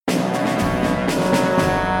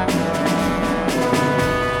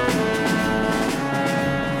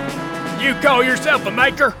You call yourself a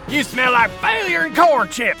maker? You smell like failure and corn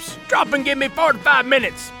chips. Drop and give me 45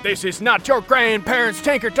 minutes. This is not your grandparents'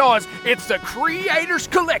 Tinker Toys. It's the Creators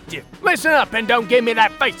Collective. Listen up and don't give me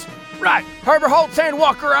that face. Right, Herbert Holtz and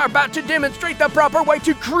Walker are about to demonstrate the proper way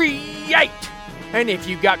to create. And if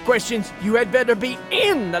you got questions, you had better be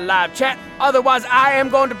in the live chat. Otherwise, I am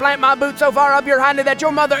going to plant my boot so far up your hiney that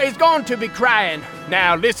your mother is going to be crying.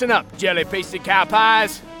 Now listen up, jelly piece of cow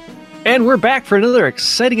pies. And we're back for another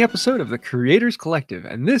exciting episode of the Creators Collective.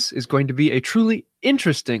 And this is going to be a truly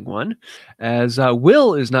interesting one, as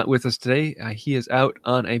Will is not with us today. He is out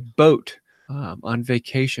on a boat on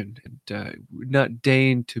vacation and would not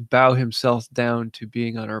deign to bow himself down to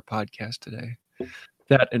being on our podcast today.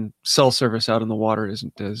 That and cell service out on the water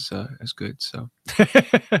isn't as good. So,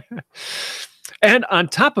 and on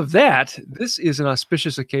top of that, this is an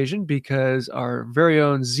auspicious occasion because our very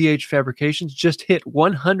own ZH Fabrications just hit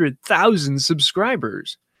 100,000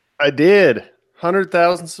 subscribers. I did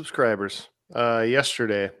 100,000 subscribers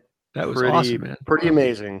yesterday. That was awesome, man. Pretty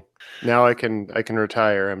amazing. Now I can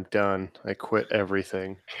retire. I'm done. I quit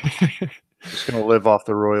everything. Just gonna live off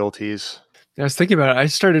the royalties. I was thinking about it. I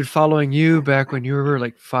started following you back when you were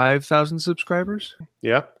like 5,000 subscribers.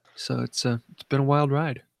 Yeah. So it's been a wild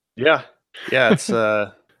ride. Yeah. It's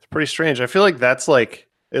pretty strange. I feel like that's like,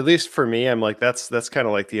 at least for me, I'm like that's kind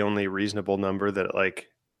of like the only reasonable number that like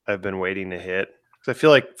I've been waiting to hit. Because I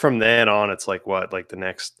feel like from then on, it's like what, like the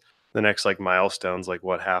next like milestone's like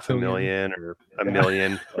what, 500,000 or 1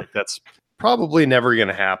 million. Like that's probably never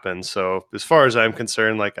gonna happen. So as far as I'm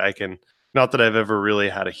concerned, like I can. Not that I've ever really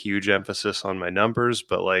had a huge emphasis on my numbers,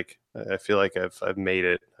 but like I feel like I've made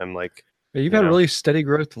it. I'm like, yeah, you've had really steady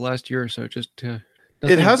growth the last year or so. Just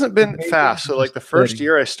it hasn't been fast. So like the first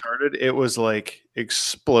year I started, it was like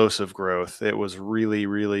explosive growth. It was really,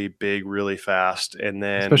 really big, really fast, and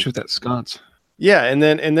then especially with that sconce. Yeah, and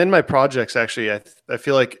then my projects actually, I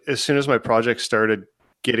feel like as soon as my projects started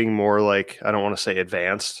getting more like, I don't want to say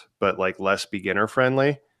advanced, but like less beginner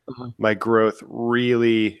friendly. My growth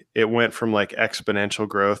really, it went from like exponential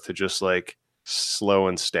growth to just like slow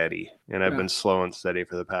and steady. And I've been slow and steady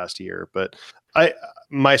for the past year. But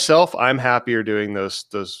I'm happier doing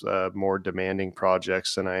those more demanding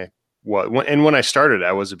projects than and when I started,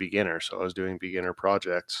 I was a beginner. So I was doing beginner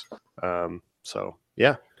projects. So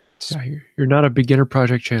yeah. Yeah, you're not a beginner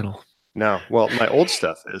project channel. No, well, my old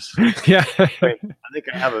stuff is. Yeah. I think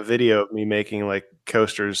I have a video of me making like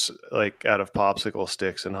coasters like out of popsicle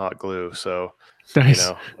sticks and hot glue. So, nice.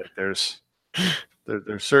 Like there's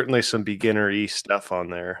certainly some beginner-y stuff on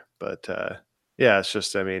there. But yeah, it's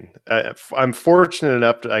just, I mean, I'm fortunate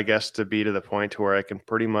enough to, I guess, to be to the point to where I can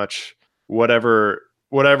pretty much whatever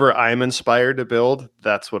I'm inspired to build,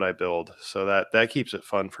 that's what I build. So that keeps it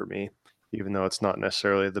fun for me, even though it's not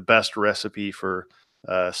necessarily the best recipe for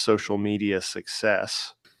social media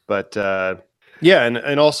success. But yeah,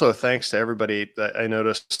 and also thanks to everybody. I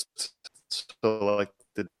noticed like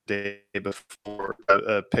the day before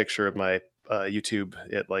a picture of my YouTube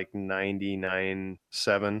at like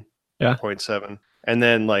 99.7, and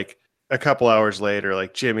then like a couple hours later,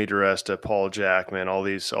 like Jimmy DiResta, Paul Jackman, all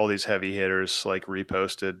these heavy hitters like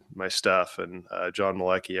reposted my stuff, and John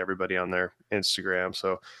Malecki, everybody on their Instagram.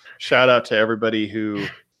 So shout out to everybody who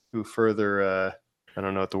further I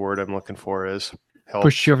don't know what the word I'm looking for is. Help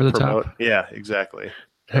push you over the promote. top. Yeah, exactly.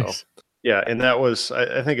 Nice. So, yeah, and that was,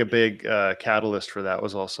 I think, a big catalyst for that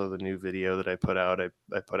was also the new video that I put out. I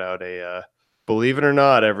put out a, believe it or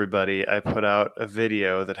not, everybody, I put out a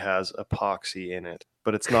video that has epoxy in it,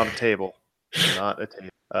 but it's not a table. Not a table.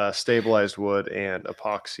 Stabilized wood and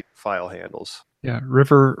epoxy file handles. Yeah,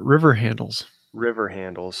 river handles. River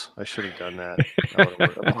handles. I should have done that.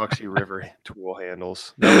 Epoxy river tool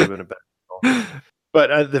handles. That would have been a better.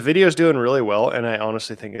 But the video is doing really well, and I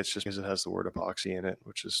honestly think it's just because it has the word epoxy in it,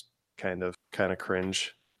 which is kind of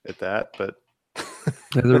cringe at that. But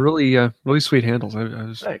yeah, they're really sweet handles.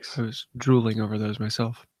 I Thanks. was drooling over those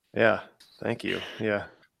myself. Yeah, thank you. Yeah.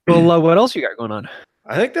 Well, what else you got going on?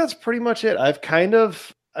 I think that's pretty much it. I'm kind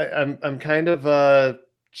of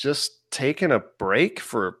just taking a break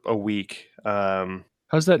for a week.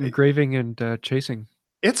 How's that engraving and chasing?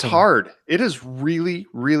 It's hard. It is really,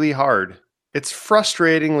 really hard. It's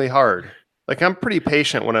frustratingly hard. Like I'm pretty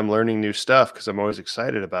patient when I'm learning new stuff because I'm always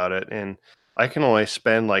excited about it. And I can only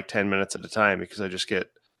spend like 10 minutes at a time because I just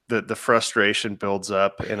get the frustration builds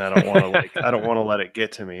up and I don't want to I don't want to let it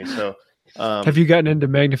get to me. So have you gotten into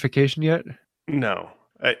magnification yet? No,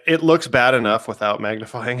 It looks bad enough without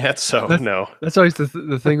magnifying it, so no. That's always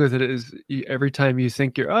the thing with it is every time you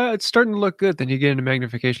think it's starting to look good, then you get into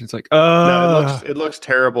magnification. It's like, no, it looks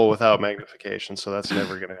terrible without magnification, so that's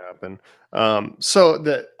never going to happen.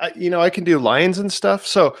 So I can do lines and stuff.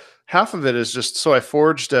 So half of it is just so I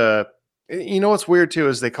forged. What's weird too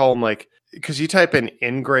is they call them like because you type in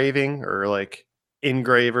engraving or like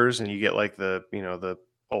engravers and you get like the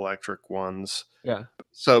electric ones. Yeah.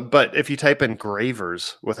 So, but if you type in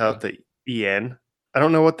gravers without the en, I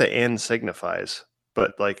don't know what the n signifies,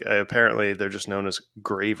 but like apparently they're just known as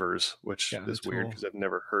gravers, which is weird because I've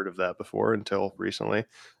never heard of that before until recently.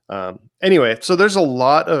 Anyway, so there's a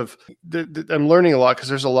lot of I'm learning a lot because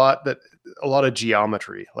there's a lot of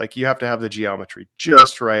geometry. Like you have to have the geometry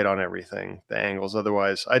just right on everything, the angles.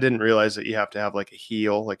 Otherwise, I didn't realize that you have to have like a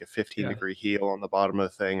heel, like a 15-degree heel on the bottom of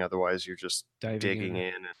the thing. Otherwise, you're just digging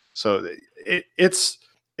in. So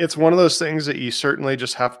it's one of those things that you certainly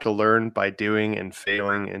just have to learn by doing and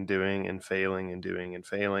failing and doing and failing and doing and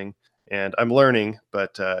failing. And I'm learning,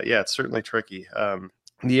 but it's certainly tricky.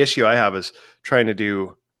 The issue I have is trying to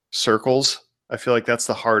do circles. I feel like that's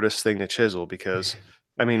the hardest thing to chisel because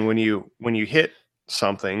I mean, when you hit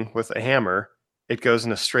something with a hammer, it goes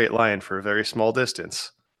in a straight line for a very small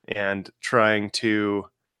distance. And trying to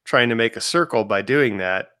make a circle by doing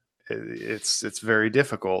that, it's very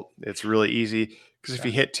difficult. It's really easy because if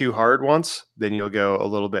you hit too hard once, then you'll go a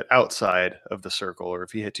little bit outside of the circle. Or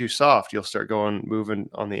if you hit too soft, you'll start moving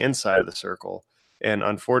on the inside of the circle. And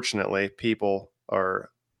unfortunately, people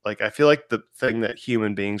are like, I feel like the thing that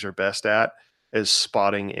human beings are best at is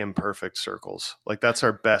spotting imperfect circles. Like that's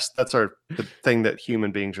the thing that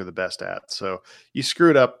human beings are the best at. So you screw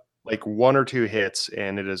it up like one or two hits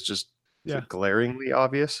and it is just glaringly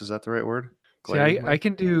obvious. Is that the right word? See, I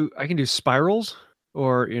can do spirals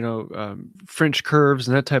or French curves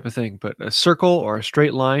and that type of thing, but a circle or a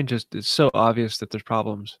straight line just is so obvious that there's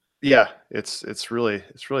problems. Yeah, it's really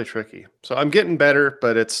tricky. So I'm getting better,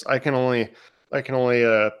 but I can only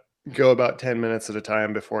go about 10 minutes at a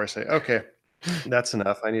time before I say, okay, that's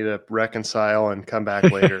enough. I need to reconcile and come back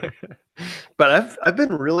later. But I've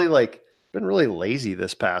been really lazy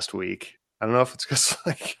this past week. I don't know if it's because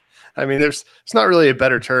it's not really a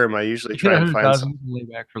better term. I usually try and find some lay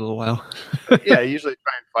back for a little while. Yeah, I usually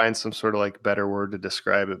try and find some sort of like better word to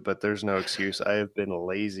describe it, but there's no excuse. I have been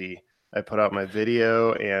lazy. I put out my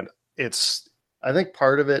video and I think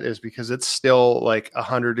part of it is because it's still like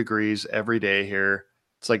 100 degrees every day here.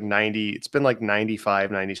 It's like 90. It's been like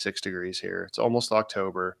 95, 96 degrees here. It's almost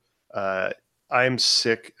October. I'm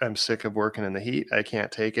sick. I'm sick of working in the heat. I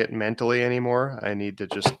can't take it mentally anymore. I need to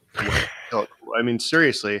just,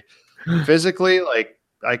 seriously, physically, like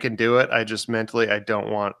I can do it. I just mentally, I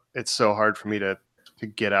don't want, it's so hard for me to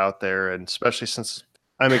get out there. And especially since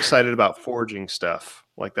I'm excited about forging stuff.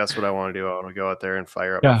 Like that's what I want to do. I want to go out there and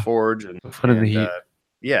fire up a forge and fun in the heat.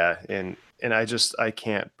 And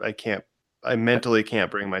I mentally can't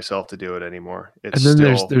bring myself to do it anymore. And then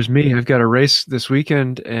there's me. I've got a race this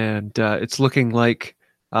weekend, and it's looking like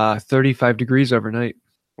 35 degrees overnight.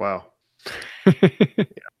 Wow. I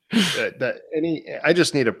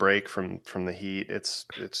just need a break from the heat. It's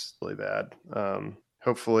really bad.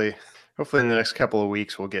 Hopefully in the next couple of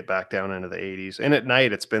weeks we'll get back down into the 80s. And at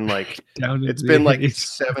night it's been like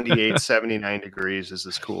 78, 79 degrees is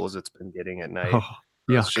as cool as it's been getting at night. Oh,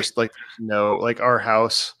 yeah. It's just like our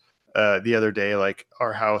house. The other day, like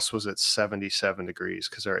our house was at 77 degrees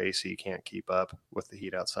because our AC can't keep up with the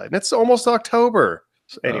heat outside. And it's almost October.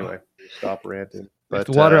 So anyway, stop ranting. But if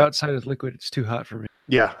the water outside is liquid, it's too hot for me.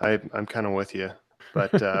 Yeah, I'm kind of with you.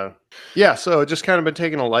 But so just kind of been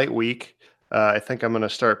taking a light week. I think I'm going to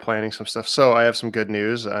start planning some stuff. So I have some good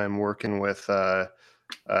news. I'm working with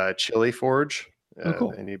Chili Forge.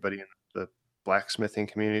 Cool. Anybody in the blacksmithing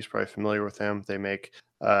community is probably familiar with them. They make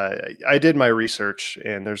I did my research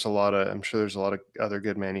and I'm sure there's a lot of other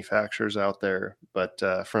good manufacturers out there,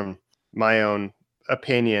 but from my own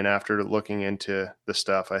opinion after looking into the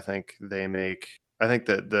stuff, I think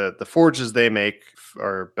that the forges they make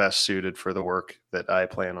are best suited for the work that I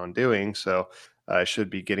plan on doing. So I should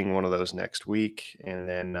be getting one of those next week. And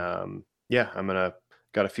then,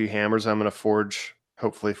 got a few hammers I'm going to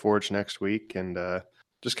hopefully forge next week. And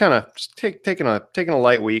taking a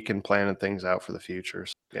light week and planning things out for the future.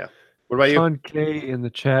 So, yeah. What about you? Sean K in the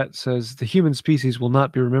chat says the human species will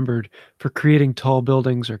not be remembered for creating tall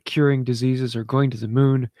buildings or curing diseases or going to the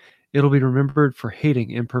moon. It'll be remembered for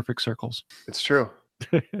hating imperfect circles. It's true.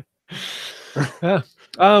 Yeah.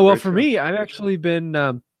 Well, for me, I've actually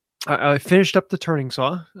been I finished up the Turning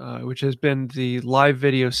Saw, which has been the live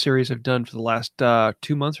video series I've done for the last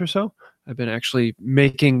 2 months or so. I've been actually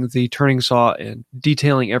making the turning saw and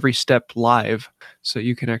detailing every step live, so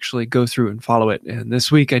you can actually go through and follow it. And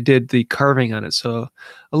this week I did the carving on it, so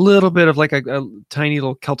a little bit of like a tiny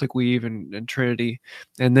little Celtic weave and Trinity,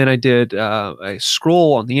 and then I did a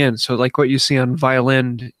scroll on the end, so like what you see on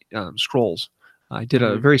violin scrolls. I did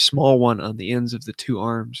a very small one on the ends of the two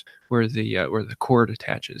arms where the cord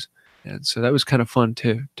attaches, and so that was kind of fun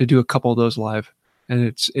to do a couple of those live. And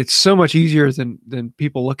it's so much easier than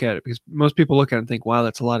people look at it, because most people look at it and think, wow,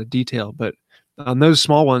 that's a lot of detail. But on those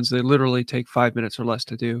small ones, they literally take 5 minutes or less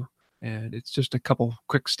to do. And it's just a couple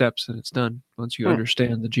quick steps and it's done. Once you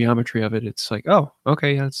understand the geometry of it, it's like, oh,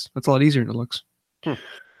 okay, that's a lot easier than it looks.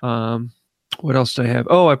 What else do I have?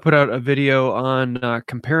 Oh, I put out a video on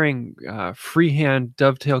comparing freehand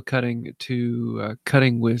dovetail cutting to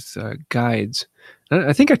cutting with guides.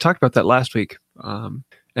 I think I talked about that last week.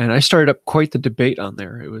 And I started up quite the debate on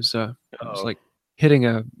there. It was like hitting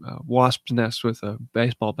a wasp's nest with a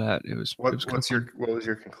baseball bat. What was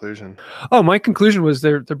your conclusion? Oh, my conclusion was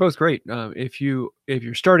they're both great. If you're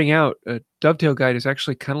starting out, a dovetail guide is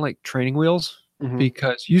actually kind of like training wheels,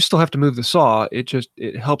 because you still have to move the saw.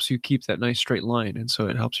 It helps you keep that nice straight line, and so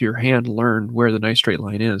it helps your hand learn where the nice straight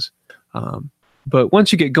line is. But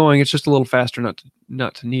once you get going, it's just a little faster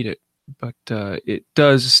not to need it. But it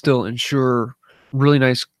does still ensure really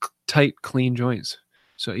nice, tight, clean joints.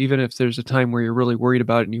 So even if there's a time where you're really worried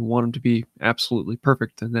about it and you want them to be absolutely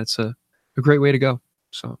perfect, then that's a great way to go.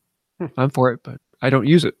 So I'm for it, but I don't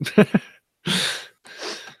use it.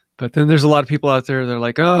 But then there's a lot of people out there that are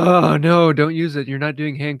like, oh, no, don't use it. You're not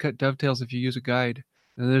doing hand-cut dovetails if you use a guide.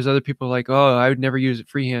 And there's other people like, oh, I would never use it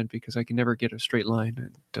freehand because I can never get a straight line.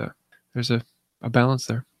 And there's a balance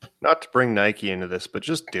there. Not to bring Nike into this, but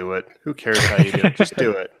just do it. Who cares how you do it? Just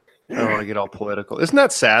do it. I don't want to get all political. Isn't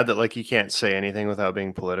that sad that like you can't say anything without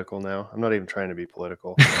being political now? I'm not even trying to be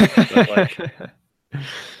political. But, like,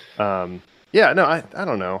 yeah, no, I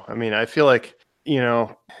don't know. I mean, I feel like,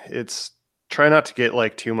 it's try not to get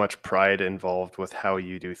like too much pride involved with how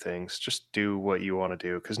you do things. Just do what you want to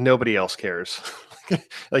do, because nobody else cares.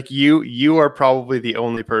 Like you are probably the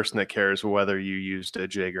only person that cares whether you used a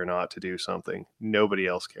jig or not to do something. Nobody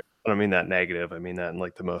else cares. I don't mean that negative. I mean that in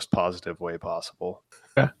like the most positive way possible.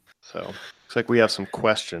 Yeah. So looks like we have some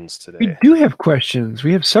questions today. We do have questions.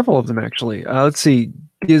 We have several of them, actually. Let's see.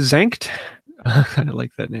 Gezankt. I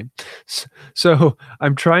like that name. So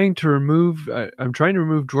I'm trying to remove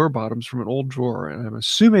drawer bottoms from an old drawer, and I'm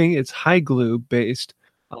assuming it's high glue based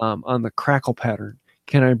on the crackle pattern.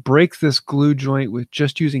 Can I break this glue joint with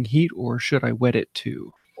just using heat, or should I wet it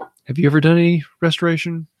too? Have you ever done any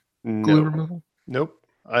restoration glue removal? Nope.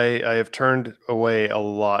 I have turned away a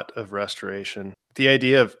lot of restoration. The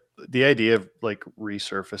idea of like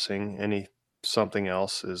resurfacing something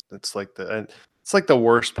else it's like the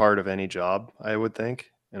worst part of any job, I would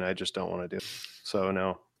think, and I just don't want to do it. So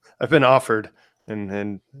no, I've been offered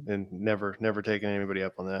and never taken anybody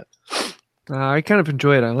up on that. I kind of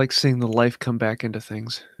enjoy it. I like seeing the life come back into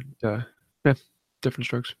things. Yeah, different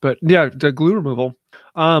strokes. But yeah, the glue removal.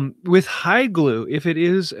 With hide glue, if it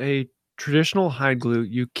is a traditional hide glue,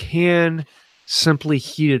 you can simply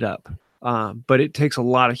heat it up. But it takes a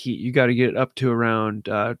lot of heat. You got to get it up to around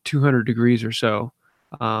 200 degrees or so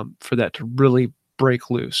for that to really break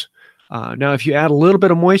loose. Now, if you add a little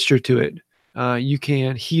bit of moisture to it, you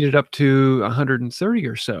can heat it up to 130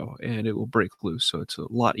 or so, and it will break loose. So it's a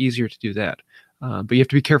lot easier to do that. But you have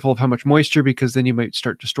to be careful of how much moisture, because then you might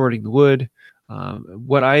start distorting the wood.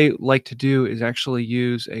 What I like to do is actually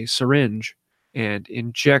use a syringe and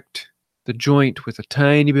inject the joint with a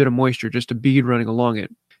tiny bit of moisture, just a bead running along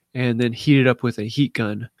it, and then heat it up with a heat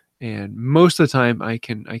gun. And most of the time I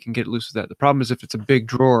can get loose with that. The problem is if it's a big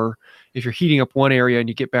drawer, if you're heating up one area and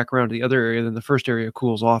you get back around to the other area, then the first area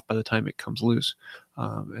cools off by the time it comes loose.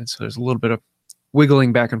 And so there's a little bit of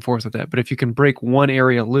wiggling back and forth with that. But if you can break one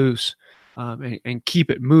area loose and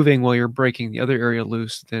keep it moving while you're breaking the other area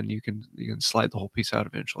loose, then you can slide the whole piece out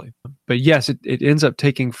eventually. But yes, it ends up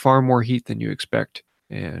taking far more heat than you expect.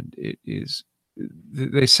 And it is,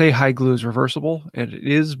 they say high glue is reversible, and it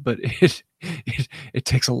is, but it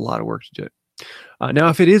takes a lot of work to do it. Now,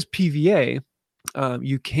 if it is PVA,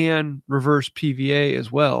 you can reverse PVA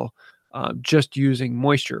as well, just using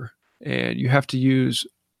moisture. And you have to use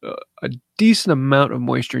a decent amount of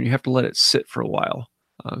moisture, and you have to let it sit for a while.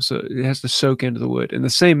 So it has to soak into the wood. And the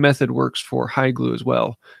same method works for high glue as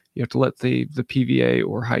well. You have to let the PVA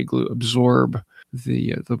or high glue absorb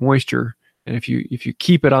the moisture. And if you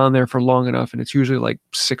keep it on there for long enough, and it's usually like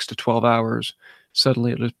 6 to 12 hours,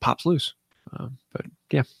 suddenly it just pops loose. But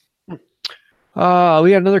yeah. We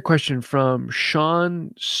got another question from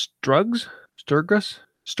Sean Sturgis.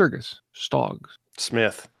 Stoggs.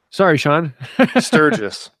 Smith. Sorry, Sean.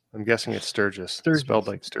 Sturgis. I'm guessing it's Sturgis. Sturgis. Spelled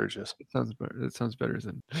like Sturgis. That sounds better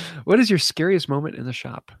than. What is your scariest moment in the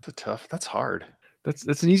shop? That's hard.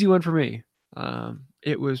 That's an easy one for me.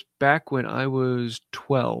 It was back when I was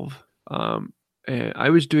 12. And I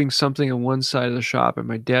was doing something on one side of the shop, and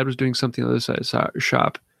my dad was doing something on the other side of the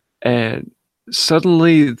shop. And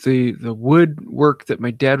suddenly, the woodwork that my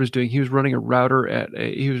dad was doing, he was running a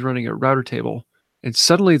router table, and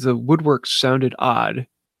suddenly the woodwork sounded odd,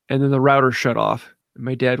 and then the router shut off. And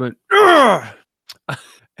my dad went, "Ugh!"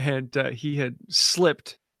 And he had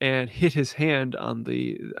slipped and hit his hand on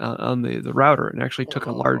the router, and actually took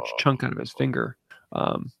a large chunk out of his finger.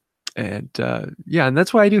 And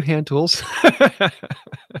that's why I do hand tools.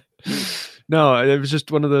 No, it was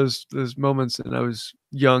just one of those moments, and I was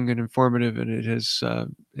young and informative, and it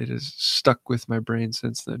has stuck with my brain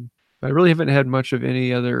since then. But I really haven't had much of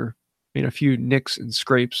any other, a few nicks and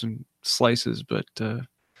scrapes and slices, but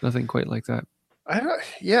nothing quite like that.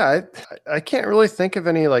 I can't really think of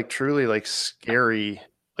any like truly like scary.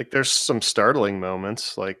 Like there's some startling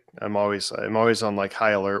moments. Like I'm always on like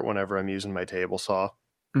high alert whenever I'm using my table saw.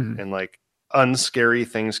 Mm-hmm. And like unscary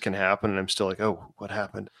things can happen, and I'm still like, oh, what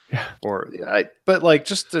happened? Yeah. But like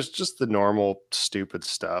there's just the normal stupid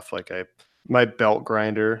stuff. Like my belt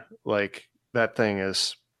grinder, like that thing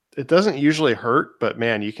it doesn't usually hurt, but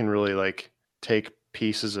man, you can really like take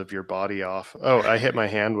pieces of your body off. Oh, I hit my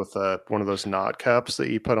hand with one of those knot cups that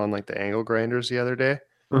you put on like the angle grinders the other day.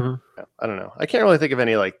 Mm-hmm. I don't know. I can't really think of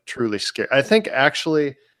any like truly scary. I think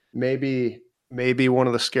actually maybe one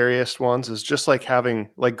of the scariest ones is just like having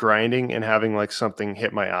like grinding and having like something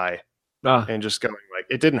hit my eye and just going like,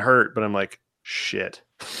 it didn't hurt, but I'm like, shit.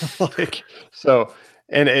 Like, so,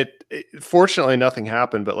 and it fortunately nothing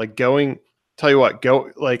happened, but like tell you what,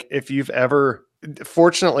 like if you've ever,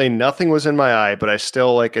 fortunately nothing was in my eye, but I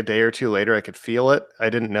still like a day or two later, I could feel it. I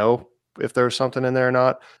didn't know if there was something in there or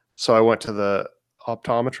not. So I went to the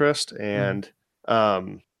optometrist and,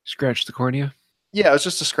 scratched the cornea. Yeah, it was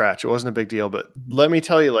just a scratch. It wasn't a big deal. But let me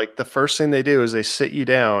tell you, like the first thing they do is they sit you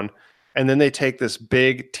down, and then they take this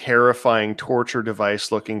big, terrifying torture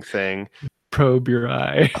device looking thing, probe your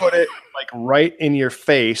eye, put it like right in your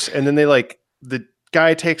face, and then the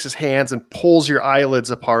guy takes his hands and pulls your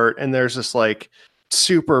eyelids apart, and there's this like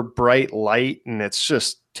super bright light, and it's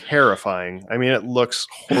just terrifying. I mean, it looks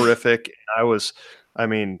horrific. I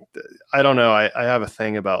don't know. I have a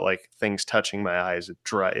thing about like things touching my eyes.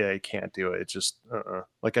 I can't do it. It just,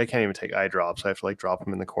 like I can't even take eye drops. I have to like drop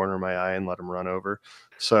them in the corner of my eye and let them run over.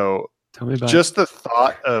 So tell me about just the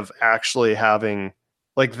thought of actually having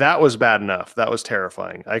like, that was bad enough. That was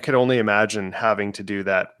terrifying. I could only imagine having to do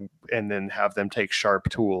that and then have them take sharp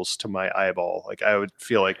tools to my eyeball. Like I would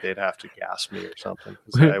feel like they'd have to gas me or something.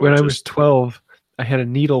 When I was 12, I had a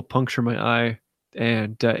needle puncture my eye.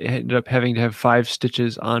 And it ended up having to have 5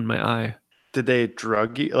 stitches on my eye. Did they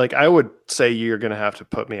drug you? Like, I would say you're going to have to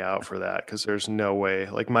put me out for that because there's no way.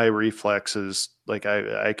 Like, my reflexes, like,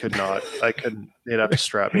 I could not. I couldn't. They'd have to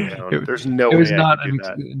strap me down. There's no way. It was not an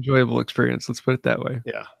enjoyable experience. Let's put it that way.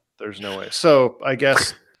 Yeah, there's no way. So I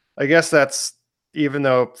guess that's, even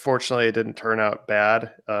though fortunately it didn't turn out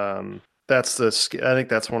bad. I think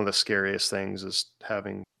that's one of the scariest things is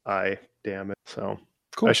having eye damage. So.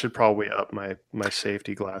 Cool. I should probably up my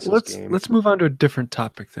safety glasses game. Let's move on to a different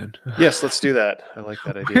topic then. Yes, let's do that. I like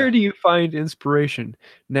that idea. Where do you find inspiration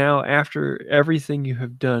now after everything you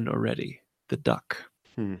have done already? The duck.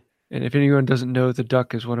 And if anyone doesn't know, the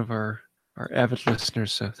duck is one of our avid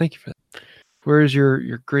listeners, so thank you for that. Where is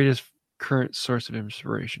your greatest current source of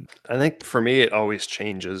inspiration? I think for me, it always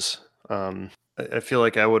changes. I feel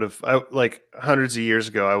like like hundreds of years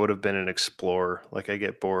ago, I would have been an explorer. Like I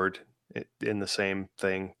get bored in the same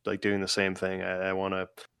thing, like doing the same thing. I want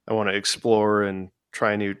to explore and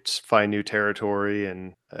find new territory.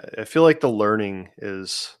 And I feel like the learning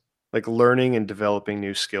and developing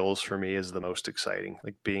new skills for me is the most exciting.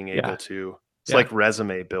 Like being able to, it's like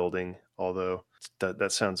resume building, although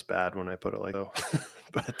that sounds bad when I put it like that.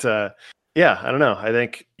 But I don't know. I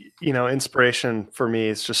think, inspiration for me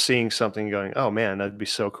is just seeing something going, oh man, that'd be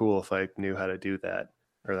so cool if I knew how to do that.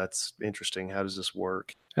 Or that's interesting. How does this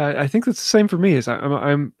work? I think that's the same for me. Is I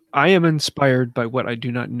am inspired by what I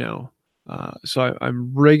do not know. So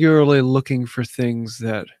I'm regularly looking for things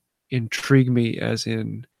that intrigue me. As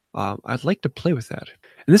in, I'd like to play with that.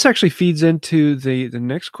 And this actually feeds into the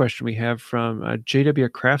next question we have from J.W.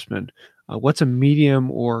 Craftsman. What's a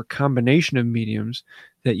medium or combination of mediums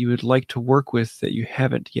that you would like to work with that you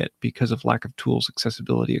haven't yet because of lack of tools,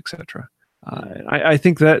 accessibility, etc.? I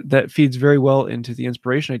think that feeds very well into the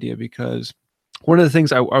inspiration idea, because one of the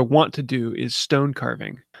things I want to do is stone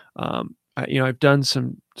carving. I've done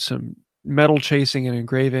some metal chasing and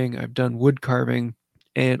engraving. I've done wood carving,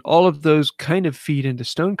 and all of those kind of feed into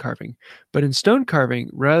stone carving. But in stone carving,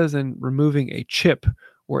 rather than removing a chip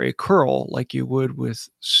or a curl like you would with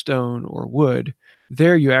stone or wood,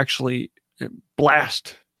 there you actually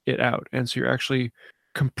blast it out. And so you're actually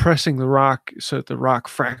compressing the rock so that the rock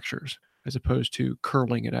fractures as opposed to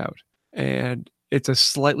curling it out. And it's a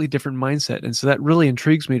slightly different mindset. And so that really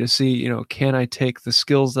intrigues me to see, can I take the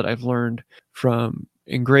skills that I've learned from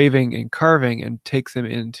engraving and carving and take them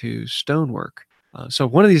into stonework? So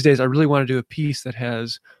one of these days, I really want to do a piece that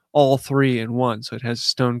has all three in one. So it has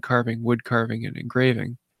stone carving, wood carving, and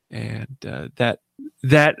engraving. And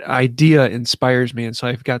that idea inspires me. And so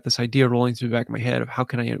I've got this idea rolling through the back of my head of how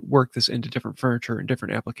can I work this into different furniture and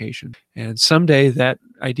different applications. And someday that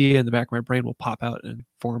idea in the back of my brain will pop out in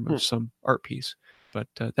form of some art piece. But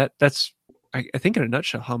that's, I think in a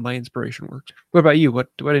nutshell, how my inspiration works. What about you? What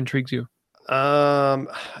intrigues you?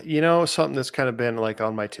 Something that's kind of been like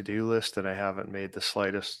on my to-do list that I haven't made the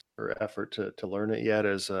slightest effort to learn it yet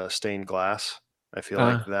is stained glass. I feel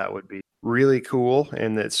like that would be really cool,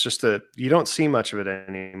 and it's just you don't see much of it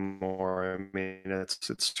anymore. I mean, it's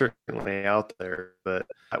certainly out there, but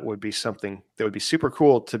that would be something that would be super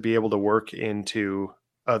cool to be able to work into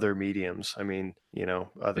other mediums. I mean,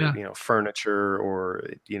 furniture or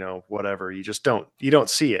whatever. You just don't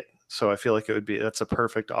see it. So I feel like that's a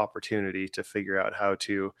perfect opportunity to figure out how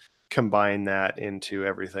to combine that into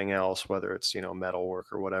everything else, whether it's, metalwork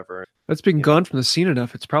or whatever. That's been gone from the scene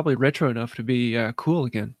enough. It's probably retro enough to be cool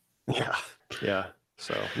again. Yeah.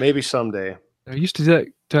 So maybe someday. I used to do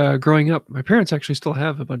that growing up. My parents actually still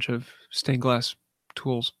have a bunch of stained glass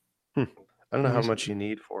tools. I don't know how much you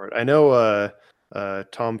need for it. I know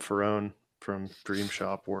Tom Ferrone from Dream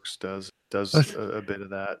Shop Works does a bit of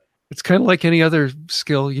that. It's kind of like any other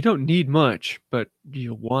skill. You don't need much, but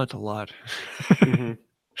you want a lot.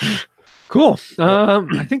 Mm-hmm. Cool.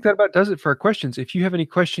 I think that about does it for our questions. If you have any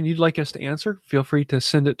question you'd like us to answer, feel free to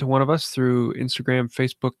send it to one of us through Instagram,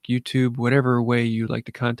 Facebook, YouTube, whatever way you'd like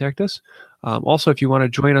to contact us. Also, if you want to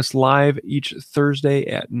join us live each Thursday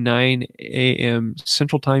at 9 a.m.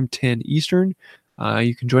 Central Time, 10 Eastern,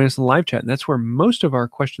 you can join us in the live chat, and that's where most of our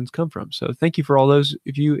questions come from. So thank you for all those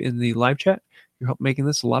of you in the live chat. You help making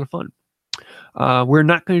this a lot of fun. We're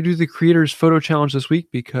not going to do the Creators Photo Challenge this week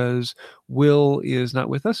because Will is not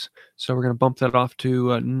with us. So we're going to bump that off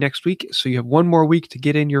to next week. So you have one more week to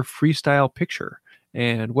get in your freestyle picture.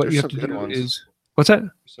 And what you have to do is... What's that?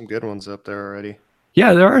 Some good ones up there already.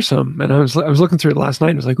 Yeah, there are some. And I was looking through it last night.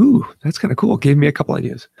 And I was like, ooh, that's kind of cool. Gave me a couple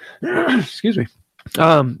ideas. Excuse me.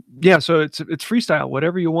 So it's freestyle,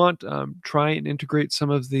 whatever you want. Try and integrate some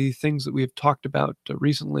of the things that we've talked about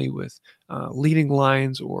recently with leading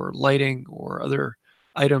lines or lighting or other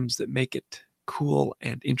items that make it cool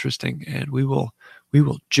and interesting. And we will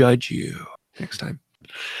judge you next time.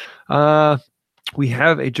 We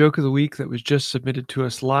have a joke of the week that was just submitted to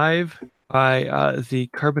us live by the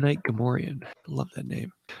Carbonite Gamorrean. Love that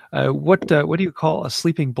name. What do you call a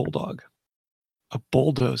sleeping bulldog? A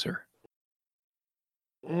bulldozer.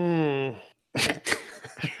 Oh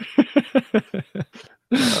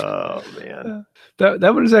man, that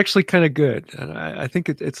one is actually kind of good, and I think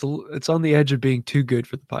it's on the edge of being too good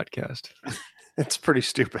for the podcast. It's pretty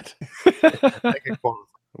stupid.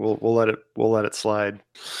 We'll let it slide.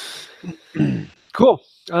 Cool.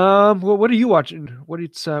 Well, what are you watching?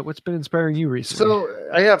 What's been inspiring you recently? So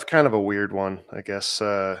I have kind of a weird one. I guess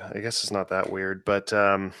it's not that weird, but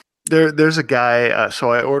there's a guy.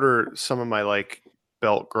 So I order some of my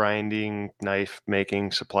belt grinding, knife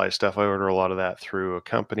making supply stuff. I order a lot of that through a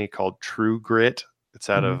company called True Grit. It's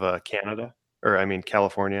out of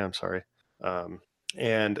California. I'm sorry.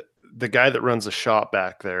 And the guy that runs the shop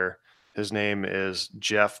back there, his name is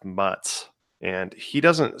Jeff Mutz. And he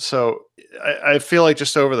doesn't. So I feel like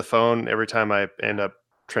just over the phone, every time I end up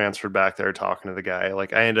transferred back there talking to the guy,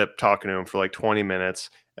 I end up talking to him for 20 minutes,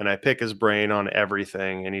 and I pick his brain on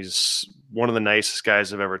everything. And he's one of the nicest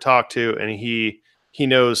guys I've ever talked to. And he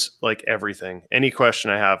knows everything, any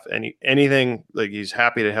question I have, anything, he's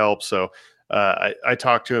happy to help. So I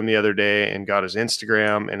talked to him the other day and got his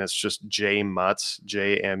Instagram, and it's just J Mutz,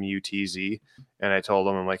 JMUTZ. And I told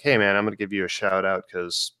him, I'm like, hey man, I'm going to give you a shout out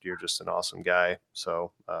because you're just an awesome guy.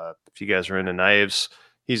 So if you guys are into knives,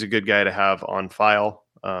 he's a good guy to have on file.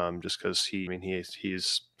 Just because he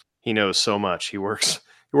knows so much. He works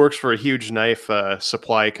for a huge knife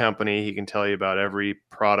supply company. He can tell you about every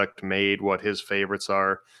product made, what his favorites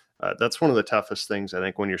are. That's one of the toughest things, I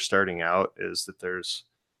think, when you're starting out, is that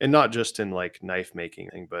and not just in knife making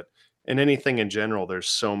thing, but in anything in general, there's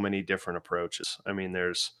so many different approaches. I mean,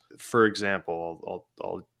 for example,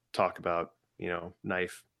 I'll talk about,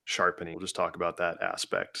 knife sharpening. We'll just talk about that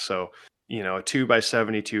aspect. So, a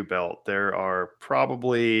 2x72 belt, there are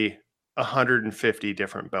probably 150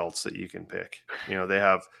 different belts that you can pick. They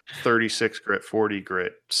have 36 grit, 40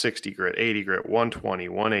 grit, 60 grit, 80 grit, 120,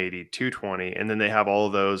 180, 220, and then they have all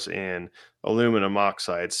of those in aluminum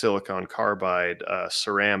oxide, silicon carbide,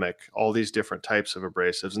 ceramic, all these different types of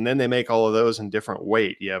abrasives. And then they make all of those in different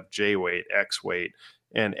weight. You have J weight, X weight,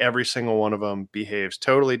 and every single one of them behaves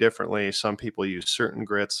totally differently. Some people use certain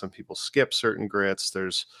grits, some people skip certain grits.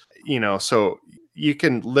 There's, so you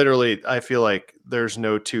can literally, I feel like there's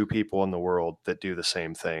no two people in the world that do the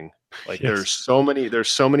same thing. Like Yes.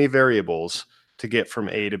 there's so many variables to get from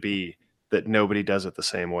A to B that nobody does it the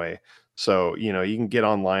same way. So, you can get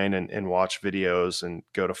online and watch videos and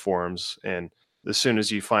go to forums, and as soon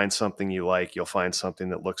as you find something you like, you'll find something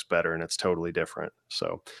that looks better and it's totally different.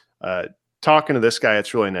 So, talking to this guy,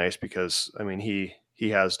 it's really nice because he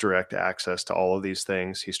has direct access to all of these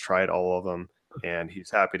things. He's tried all of them and he's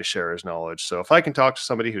happy to share his knowledge. So if I can talk to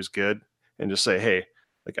somebody who's good and just say, hey,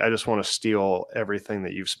 like, I just want to steal everything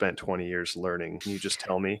that you've spent 20 years learning, can you just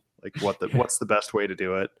tell me like what's the best way to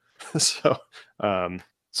do it? So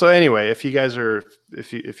anyway, if you guys are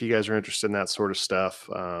interested in that sort of stuff,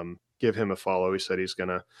 give him a follow. He said he's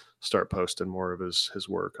gonna start posting more of his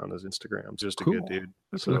work on his Instagram. Just a good dude.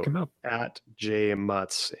 Let's look him up. At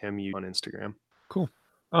JMutz MU on Instagram. Cool.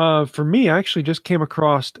 For me, I actually just came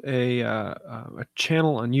across a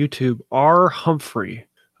channel on YouTube, R. Humphrey.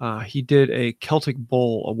 He did a Celtic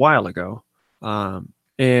bowl a while ago,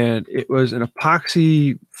 and it was an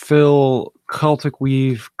epoxy fill Celtic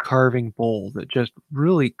weave carving bowl that just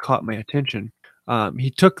really caught my attention. He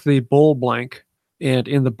took the bowl blank, and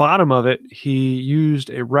in the bottom of it, he used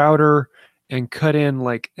a router and cut in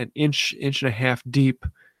like an inch and a half deep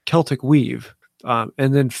Celtic weave.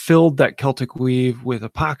 And then filled that Celtic weave with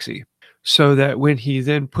epoxy, so that when he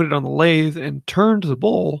then put it on the lathe and turned the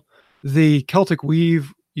bowl, the Celtic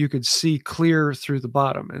weave, you could see clear through the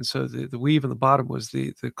bottom. And so the weave in the bottom was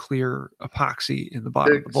the clear epoxy in the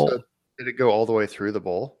bottom of the bowl. So did it go all the way through the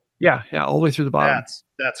bowl? Yeah, all the way through the bottom.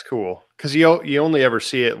 That's cool. Because you only ever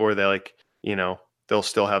see it where they they'll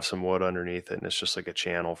still have some wood underneath it and it's just like a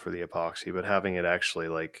channel for the epoxy, but having it actually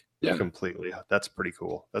completely, that's pretty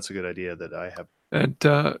cool. That's a good idea that I have. And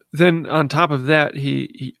then on top of that,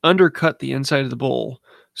 he undercut the inside of the bowl,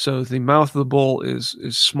 so the mouth of the bowl is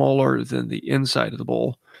smaller than the inside of the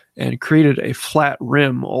bowl, and created a flat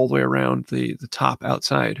rim all the way around the top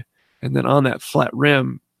outside. And then on that flat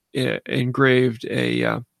rim, engraved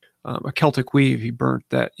a Celtic weave. He burnt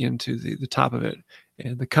that into the top of it,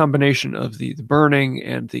 and the combination of the burning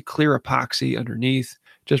and the clear epoxy underneath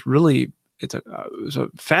just really. It was a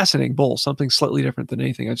fascinating bowl, something slightly different than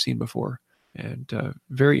anything I've seen before, and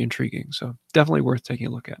very intriguing. So definitely worth taking a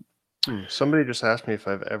look at. Somebody just asked me if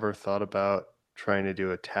I've ever thought about trying to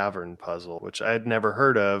do a tavern puzzle, which I had never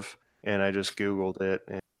heard of, and I just Googled it.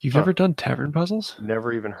 And, You've never done tavern puzzles?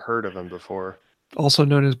 Never even heard of them before. Also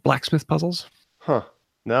known as blacksmith puzzles? Huh.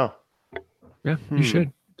 No. Yeah, you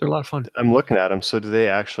should. They're a lot of fun. I'm looking at them. So do they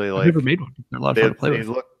actually I've never made one. They're a lot of fun to play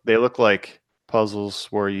with. They look like puzzles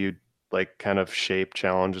where you like kind of shape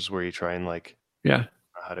challenges where you try and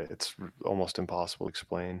it's almost impossible to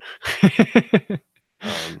explain.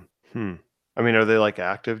 Are they like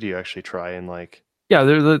active? Do you actually try and like? Yeah,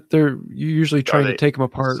 they're you usually trying to take them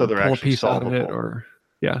apart, so or they're pull a actually piece out of it, solvable. or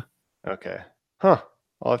yeah. Okay. Huh.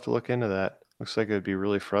 I'll have to look into that. Looks like it would be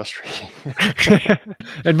really frustrating.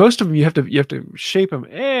 And most of them you have to shape them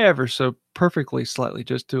ever so perfectly slightly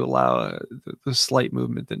just to allow the slight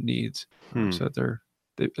movement that needs. So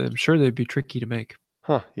I'm sure they'd be tricky to make.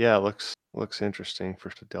 Huh. Yeah, it looks interesting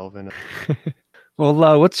to delve into.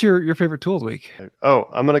 Well, what's your favorite tool of the week? Oh,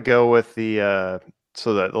 I'm gonna go with the that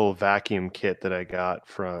little vacuum kit that I got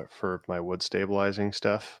for my wood stabilizing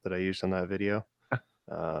stuff that I used on that video.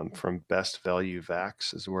 From Best Value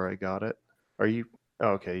Vax is where I got it. Are you? Oh,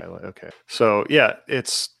 okay. Okay. So yeah,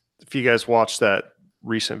 if you guys watched that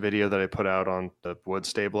recent video that I put out on the wood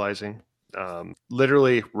stabilizing,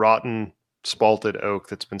 literally rotten spalted oak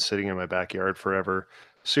that's been sitting in my backyard forever,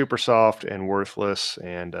 super soft and worthless.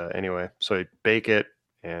 And anyway, so I bake it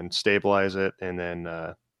and stabilize it, and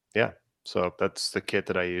then so that's the kit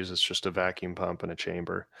that I use. It's just a vacuum pump and a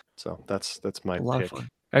chamber. So that's my pick. A lot of fun.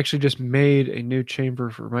 I actually just made a new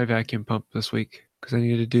chamber for my vacuum pump this week because I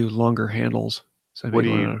needed to do longer handles. So what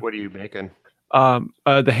are you making?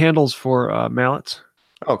 The handles for mallets.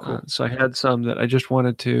 Oh, cool. So I had some that I just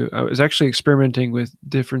wanted to. I was actually experimenting with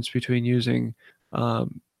difference between using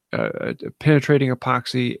penetrating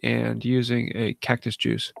epoxy and using a cactus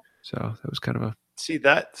juice. So that was kind of a See,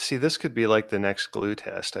 this could be like the next glue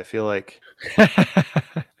test. I feel like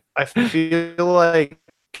if you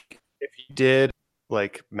did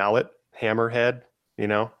like mallet hammerhead,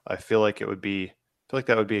 I feel like that would be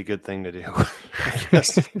a good thing to do. I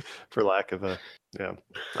guess, for lack of a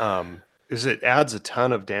is it adds a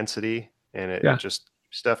ton of density and it just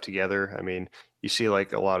keeps stuff together. I mean, you see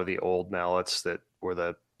like a lot of the old mallets where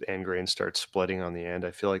the end grain starts splitting on the end.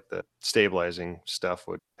 I feel like the stabilizing stuff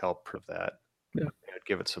would help prove that. Yeah, it'd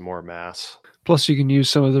give it some more mass. Plus, you can use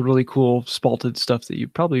some of the really cool spalted stuff that you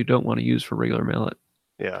probably don't want to use for regular mallet.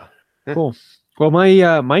 Yeah. Cool. Well,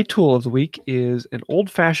 my tool of the week is an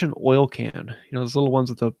old-fashioned oil can. Those little ones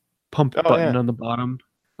with the pump button on the bottom.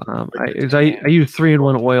 I use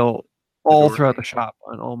 3-in-1 oil all throughout the shop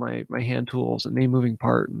on all my hand tools and main moving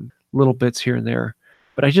part and little bits here and there.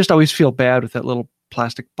 But I just always feel bad with that little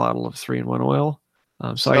plastic bottle of 3-in-1 oil.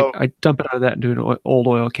 So I dump it out of that and do an old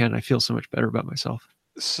oil can. I feel so much better about myself.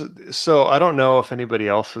 So I don't know if anybody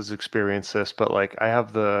else has experienced this, but like I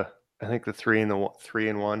have the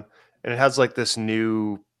 3-in-1, and it has like this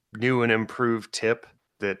new and improved tip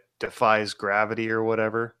that defies gravity or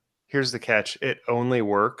whatever. Here's the catch: it only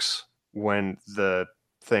works when the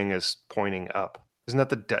thing is pointing up. Isn't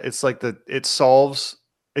that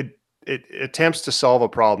it attempts to solve a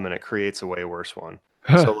problem and it creates a way worse one.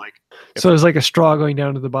 So like, it's like a straw going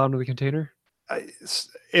down to the bottom of the container.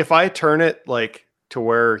 If I turn it like to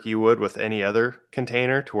where you would with any other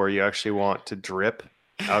container, to where you actually want to drip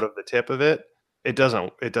out of the tip of it, it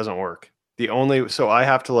doesn't work. So I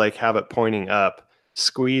have to like have it pointing up,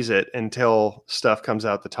 squeeze it until stuff comes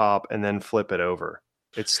out the top, and then flip it over.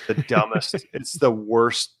 It's the dumbest. It's the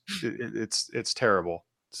worst. It's terrible.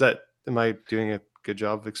 Am I doing a good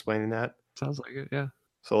job of explaining that? Sounds like it. Yeah.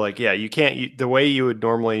 So like, yeah, you can't, the way you would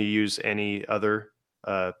normally use any other,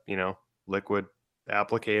 liquid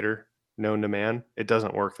applicator known to man, it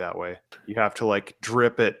doesn't work that way. You have to like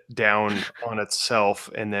drip it down on itself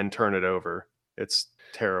and then turn it over. It's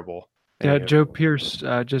terrible. Yeah, Joe Pierce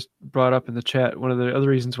just brought up in the chat, one of the other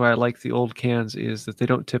reasons why I like the old cans is that they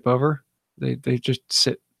don't tip over. They just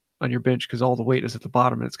sit on your bench because all the weight is at the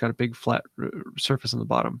bottom and it's got a big flat surface on the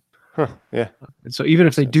bottom. Huh, yeah. And so even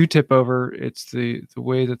if they do tip over, it's the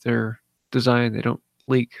way that they're designed, they don't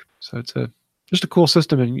leak. So it's just a cool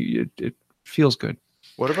system, and it feels good.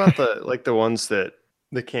 What about the ones the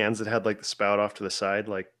cans that had like the spout off to the side,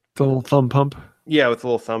 like the little thumb pump? Yeah, with the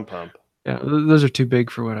little thumb pump. Yeah, those are too big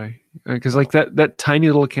for what because like that tiny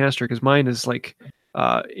little canister, because mine is like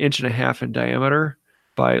 1.5 inches in diameter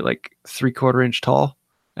by like 3/4 inch tall,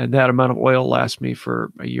 and that amount of oil lasts me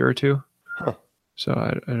for a year or two. Huh. So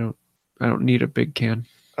I don't need a big can.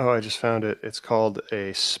 Oh, I just found it. It's called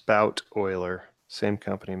a spout oiler. Same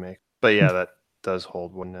company make. But yeah, that does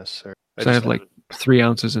hold when necessary. So I have like 3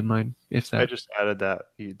 ounces in mine, if that. I just added that,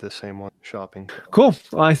 the same one, shopping. Cool.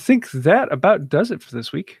 Well, I think that about does it for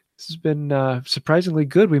this week. This has been surprisingly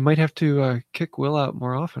good. We might have to kick Will out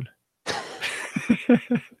more often.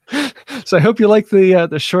 So I hope you like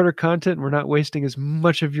the shorter content. We're not wasting as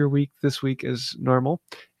much of your week this week as normal.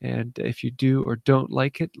 And if you do or don't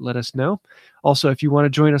like it, let us know. Also, if you want to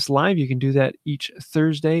join us live, you can do that each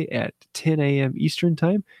Thursday at 10 a.m. Eastern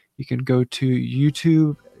Time. You can go to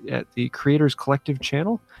YouTube at the Creators Collective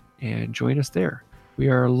channel and join us there. We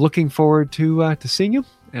are looking forward to seeing you.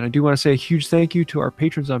 And I do want to say a huge thank you to our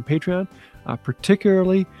patrons on Patreon,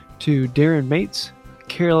 particularly to Darren Mates,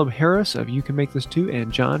 Caleb Harris of You Can Make This Too,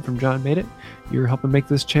 and John from John Made It. You're helping make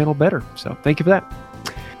this channel better. So thank you for that.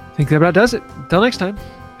 I think that about does it. Until next time,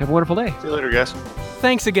 have a wonderful day. See you later, guys.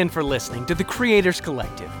 Thanks again for listening to the Creators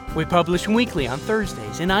Collective. We publish weekly on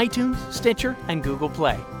Thursdays in iTunes, Stitcher, and Google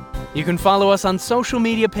Play. You can follow us on social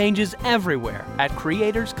media pages everywhere at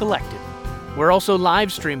Creators Collective. We're also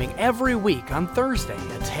live streaming every week on Thursday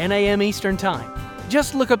at 10 a.m. Eastern Time.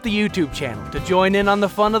 Just look up the YouTube channel to join in on the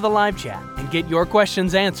fun of the live chat and get your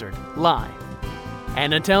questions answered live.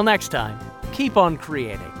 And until next time, keep on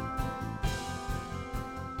creating.